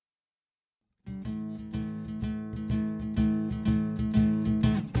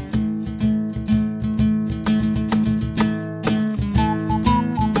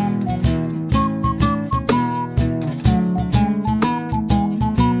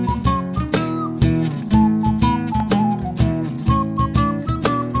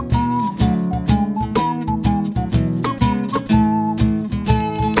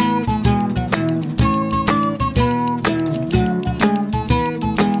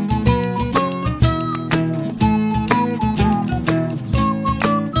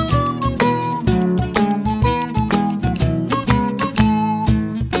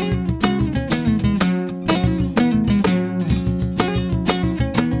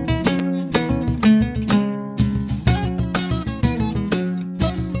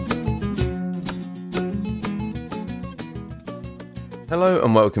Hello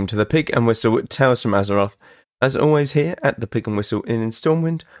and welcome to the Pig and Whistle Tales from Azeroth. As always here at the Pig and Whistle Inn in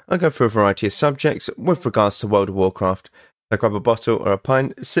Stormwind, I go through a variety of subjects with regards to World of Warcraft. So grab a bottle or a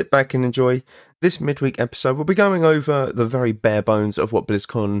pint, sit back and enjoy. This midweek episode we'll be going over the very bare bones of what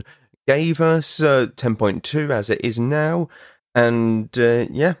BlizzCon gave us, 10.2 as it is now, and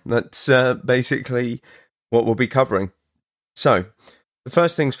that's basically what we'll be covering. So, the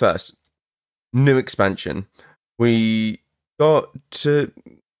first things first, new expansion. We got to,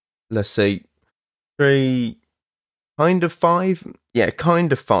 let's see, kind of five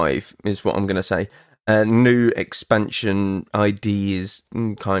is what I'm going to say. New expansion ideas,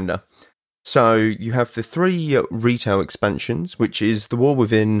 kinda. So you have the three retail expansions, which is the War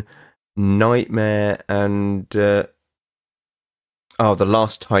Within, Nightmare, and the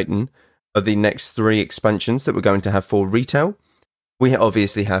Last Titan are the next three expansions that we're going to have for retail. We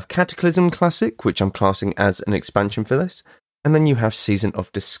obviously have Cataclysm Classic, which I'm classing as an expansion for this. And then you have Season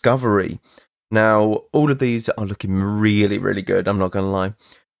of Discovery. Now, all of these are looking really, really good, I'm not going to lie.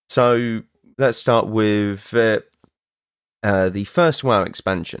 So, let's start with the first WoW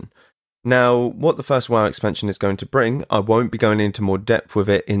expansion. Now, what the first WoW expansion is going to bring, I won't be going into more depth with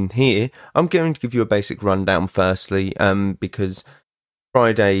it in here. I'm going to give you a basic rundown firstly, because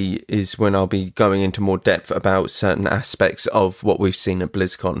Friday is when I'll be going into more depth about certain aspects of what we've seen at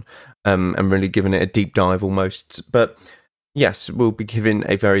BlizzCon, and really giving it a deep dive almost. But yes, we'll be giving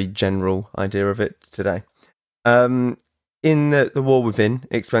a very general idea of it today. In the War Within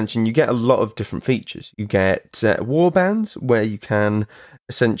expansion, you get a lot of different features. You get warbands, where you can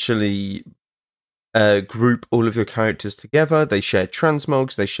essentially group all of your characters together. They share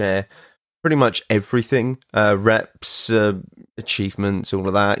transmogs, they share pretty much everything, reps, achievements, all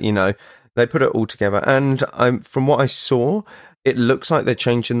of that, they put it all together. And from what I saw, it looks like they're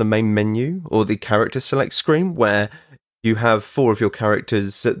changing the main menu or the character select screen, where you have four of your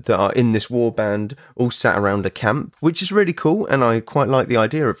characters that are in this warband all sat around a camp, which is really cool, and I quite like the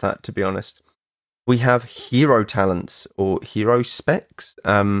idea of that, to be honest. We have hero talents, or hero specs.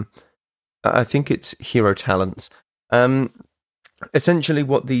 I think it's hero talents. Essentially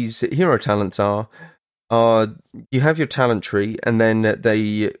what these hero talents are you have your talent tree, and then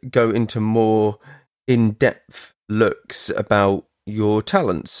they go into more in-depth looks about your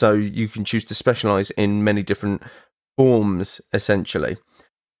talents. So you can choose to specialize in many different forms, essentially.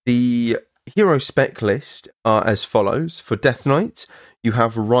 The hero spec list are as follows. For Death Knight, you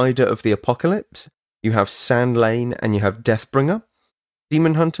have Rider of the Apocalypse, you have Sandlane, and you have Deathbringer.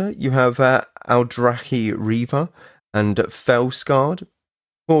 Demon Hunter, you have Aldrachi Reaver and Fellscarred.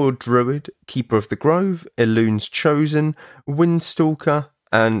 For Druid, Keeper of the Grove, Elune's Chosen, Windstalker,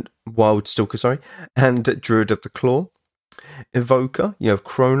 and Wildstalker, and Druid of the Claw. Evoker, you have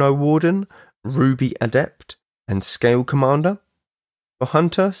Chrono Warden, Ruby Adept, and Scale Commander. For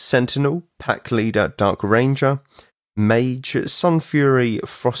Hunter, Sentinel, Pack Leader, Dark Ranger, Mage, Sunfury,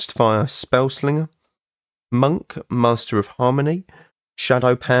 Frostfire, Spellslinger. Monk, Master of Harmony,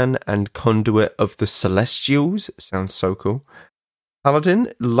 Shadowpan, and Conduit of the Celestials. Sounds so cool.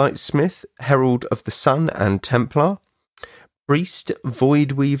 Paladin, Lightsmith, Herald of the Sun, and Templar. Priest,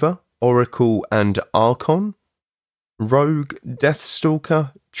 Voidweaver, Oracle, and Archon. Rogue,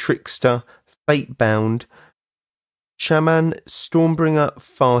 Deathstalker, Trickster, Fatebound. Shaman, Stormbringer,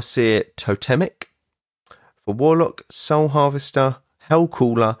 Farseer, Totemic. For Warlock, Soul Harvester,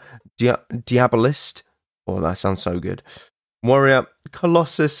 Hellcaller, Diabolist. Oh, that sounds so good. Warrior,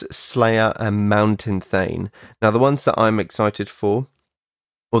 Colossus, Slayer, and Mountain Thane. Now, the ones that I'm excited for,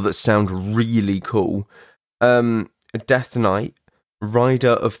 or that sound really cool, Death Knight, Rider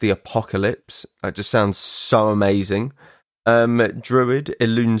of the Apocalypse. That just sounds so amazing. Druid,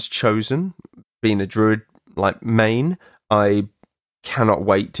 Elune's Chosen. Being a druid like main, I cannot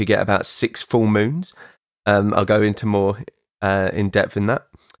wait to get about 6 full moons. I'll go into more in depth in that.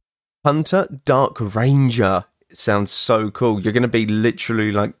 Hunter, Dark Ranger. It sounds so cool. You're going to be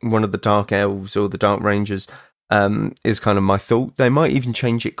literally like one of the Dark Elves or the Dark Rangers, is kind of my thought. They might even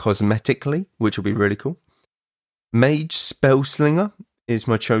change it cosmetically, which will be really cool. Mage, Spellslinger is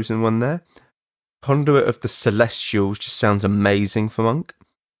my chosen one there. Conduit of the Celestials just sounds amazing for Monk.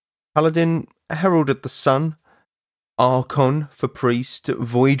 Paladin, Herald of the Sun, Archon for Priest,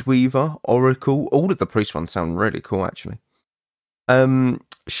 Voidweaver, Oracle. All of the Priest ones sound really cool, actually.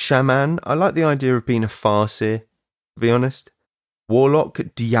 Shaman, I like the idea of being a Farseer, to be honest. Warlock,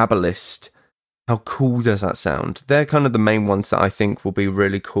 Diabolist. How cool does that sound? They're kind of the main ones that I think will be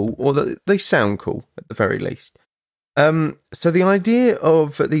really cool, or that they sound cool, at the very least. So the idea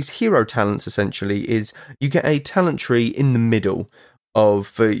of these hero talents, essentially, is you get a talent tree in the middle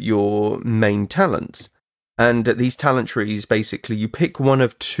of your main talents. And these talent trees, basically, you pick one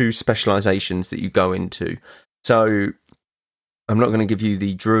of two specializations that you go into. So I'm not going to give you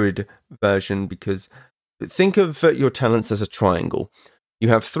the druid version, because think of your talents as a triangle. You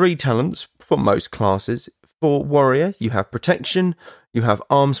have 3 talents for most classes. For warrior, you have protection, you have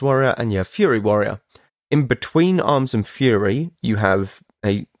arms warrior, and you have fury warrior. In between arms and fury, you have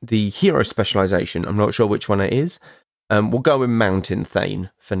the hero specialization. I'm not sure which one it is. We'll go with Mountain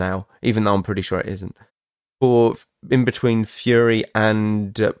Thane for now, even though I'm pretty sure it isn't. For in between fury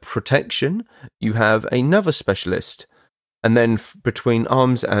and protection, you have another specialist. And then between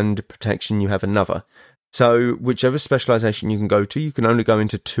arms and protection, you have another. So whichever specialization you can go to, you can only go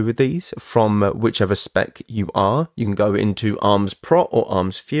into 2 of these from whichever spec you are. You can go into arms prot or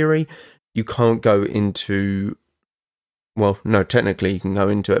arms fury. You can't go into... Well, no, technically you can go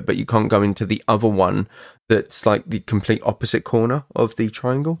into it, but you can't go into the other one that's like the complete opposite corner of the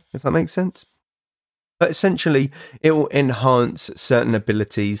triangle, if that makes sense. But essentially, it will enhance certain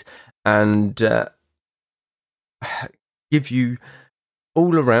abilities and give you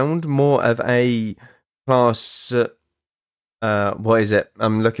all around more of a class... what is it?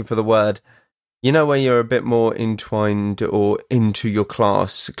 I'm looking for the word. You know, where you're a bit more entwined or into your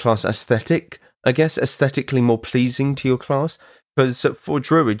class aesthetic, I guess, aesthetically more pleasing to your class. Because for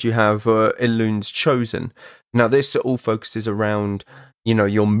Druid, you have Elun's Chosen. Now, this all focuses around, you know,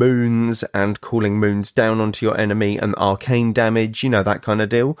 your moons and calling moons down onto your enemy and arcane damage, you know, that kind of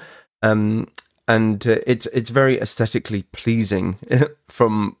deal. And it's very aesthetically pleasing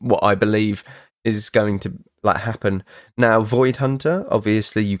from what I believe is going to happen. Now, Void Hunter,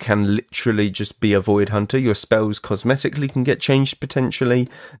 obviously you can literally just be a Void Hunter. Your spells cosmetically can get changed potentially.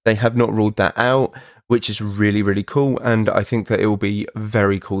 They have not ruled that out, which is really, really cool. And I think that it will be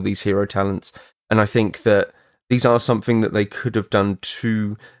very cool, these hero talents. And I think that these are something that they could have done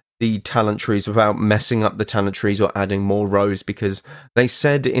to the talent trees without messing up the talent trees or adding more rows, because they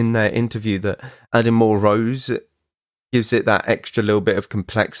said in their interview that adding more rows gives it that extra little bit of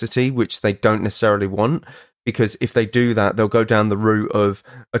complexity, which they don't necessarily want. Because if they do that, they'll go down the route of,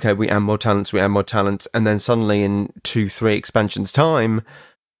 okay, we add more talents, and then suddenly in 2-3 expansions time,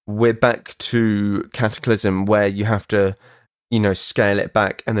 we're back to Cataclysm, where you have to, you know, scale it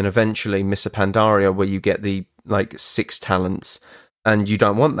back, and then eventually Missa Pandaria, where you get the 6 talents, and you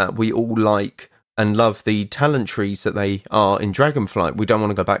don't want that. We all like and love the talent trees that they are in Dragonflight. We don't want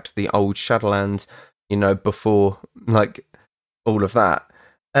to go back to the old Shadowlands, you know, before all of that.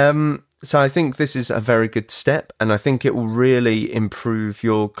 So I think this is a very good step, and I think it will really improve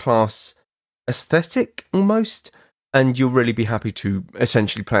your class aesthetic almost, and you'll really be happy to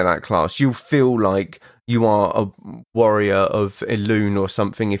essentially play that class. You'll feel like you are a warrior of Elune or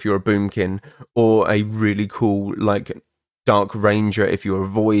something if you're a Boomkin, or a really cool Dark Ranger if you're a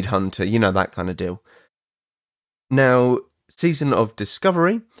Void Hunter, you know, that kind of deal. Now, Season of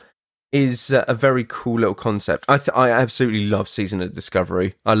Discovery is a very cool little concept. I absolutely love Season of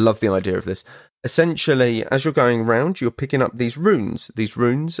Discovery. I love the idea of this. Essentially, as you're going around, you're picking up these runes. These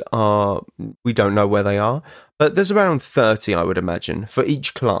runes are, we don't know where they are, but there's around 30, I would imagine, for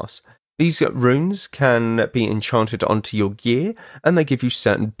each class. These runes can be enchanted onto your gear, and they give you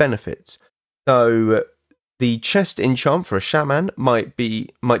certain benefits. So the chest enchant for a shaman might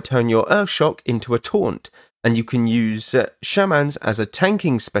turn your Earth Shock into a taunt, and you can use shamans as a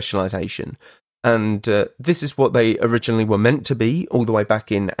tanking specialization. And this is what they originally were meant to be, all the way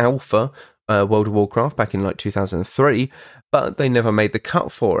back in Alpha, World of Warcraft, back in 2003, but they never made the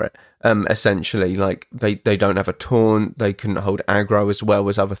cut for it. Essentially, they don't have a taunt, they couldn't hold aggro as well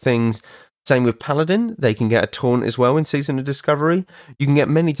as other things. Same with Paladin, they can get a taunt as well in Season of Discovery. You can get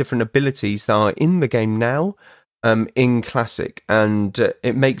many different abilities that are in the game now, in Classic, and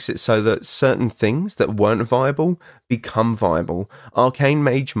it makes it so that certain things that weren't viable become viable. Arcane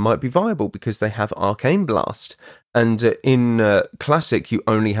Mage might be viable because they have Arcane Blast, and in Classic you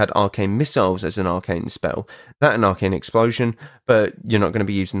only had Arcane Missiles as an arcane spell, that and Arcane Explosion, but you're not going to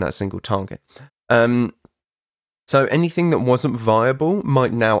be using that single target. So anything that wasn't viable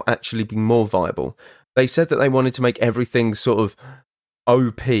might now actually be more viable. They said that they wanted to make everything sort of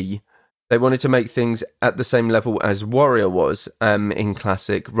OP. They wanted to make things at the same level as Warrior was in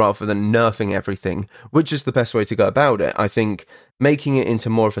Classic, rather than nerfing everything, which is the best way to go about it. I think making it into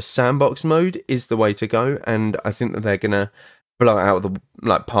more of a sandbox mode is the way to go, and I think that they're going to blow it out of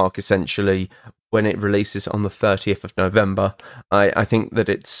the park, essentially, when it releases on the 30th of November. I think that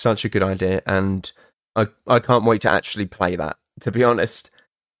it's such a good idea, and I can't wait to actually play that, to be honest.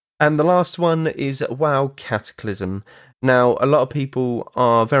 And the last one is WoW Cataclysm. Now, a lot of people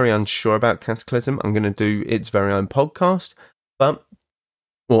are very unsure about Cataclysm. I'm going to do its very own podcast,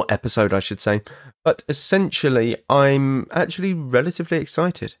 or episode, I should say. But essentially, I'm actually relatively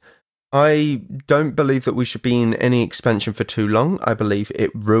excited. I don't believe that we should be in any expansion for too long. I believe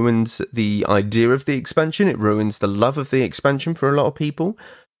it ruins the idea of the expansion. It ruins the love of the expansion for a lot of people.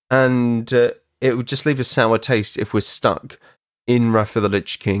 And it would just leave a sour taste if we're stuck in Wrath of the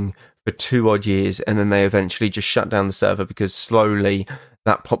Lich King for 2 odd years and then they eventually just shut down the server because slowly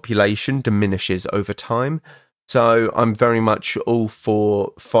that population diminishes over time. So I'm very much all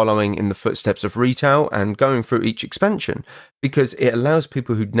for following in the footsteps of retail and going through each expansion because it allows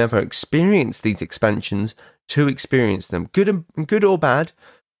people who'd never experienced these expansions to experience them, good or bad.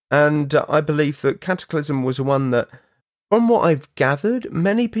 And I believe that Cataclysm was one that, from what I've gathered,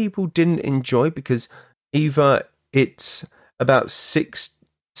 many people didn't enjoy because either it's about 6,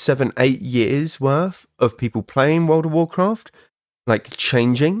 7, 8 years worth of people playing World of Warcraft, like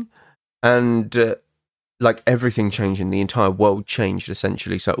changing, and like everything changing, the entire world changed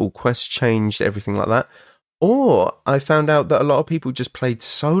essentially. So all quests changed, everything like that. Or I found out that a lot of people just played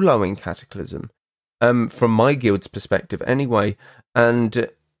solo in Cataclysm, from my guild's perspective anyway, and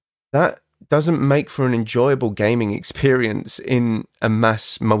that doesn't make for an enjoyable gaming experience in a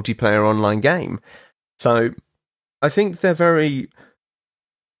mass multiplayer online game. So I think they're very...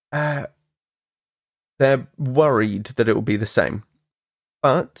 they're worried that it will be the same.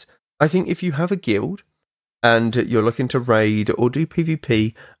 But I think if you have a guild and you're looking to raid or do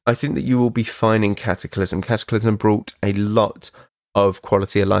PvP, I think that you will be fine in Cataclysm. Cataclysm brought a lot of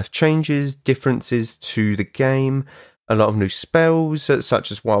quality of life changes, differences to the game, a lot of new spells,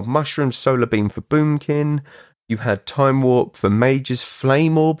 such as Wild Mushroom, Solar Beam for Boomkin. You had Time Warp for mages,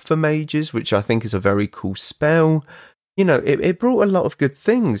 Flame Orb for mages, which I think is a very cool spell. You know, it brought a lot of good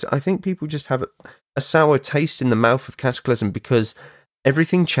things. I think people just have a sour taste in the mouth of Cataclysm because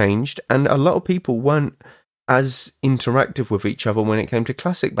everything changed and a lot of people weren't as interactive with each other when it came to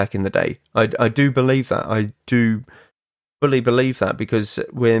Classic back in the day. I do believe that. I do fully believe that because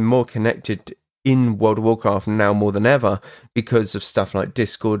we're more connected in World of Warcraft now more than ever because of stuff like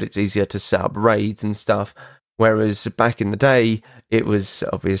Discord. It's easier to set up raids and stuff. Whereas back in the day, it was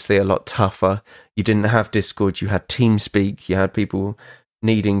obviously a lot tougher. You didn't have Discord, you had TeamSpeak, you had people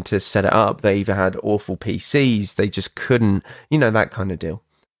needing to set it up. They either had awful PCs, they just couldn't, that kind of deal.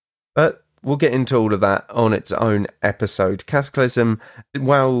 But we'll get into all of that on its own episode. Cataclysm,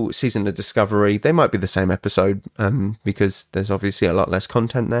 WoW Season of Discovery, they might be the same episode because there's obviously a lot less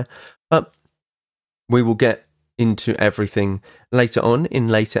content there. But we will get into everything later on in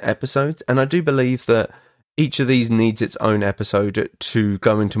later episodes. And I do believe that each of these needs its own episode to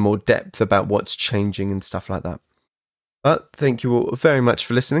go into more depth about what's changing and stuff like that. But thank you all very much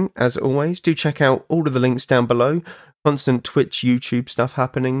for listening. As always, do check out all of the links down below. Constant Twitch, YouTube stuff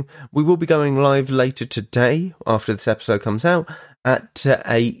happening. We will be going live later today after this episode comes out at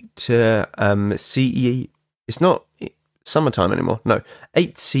 8 CE. It's not summertime anymore. No,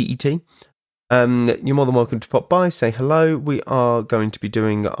 8 CET. You're more than welcome to pop by, say hello. We are going to be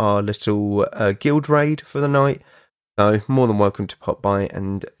doing our little guild raid for the night, so more than welcome to pop by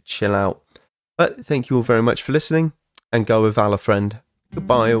and chill out. But thank you all very much for listening, and go with Valor, friend.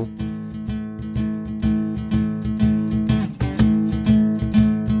 Goodbye all.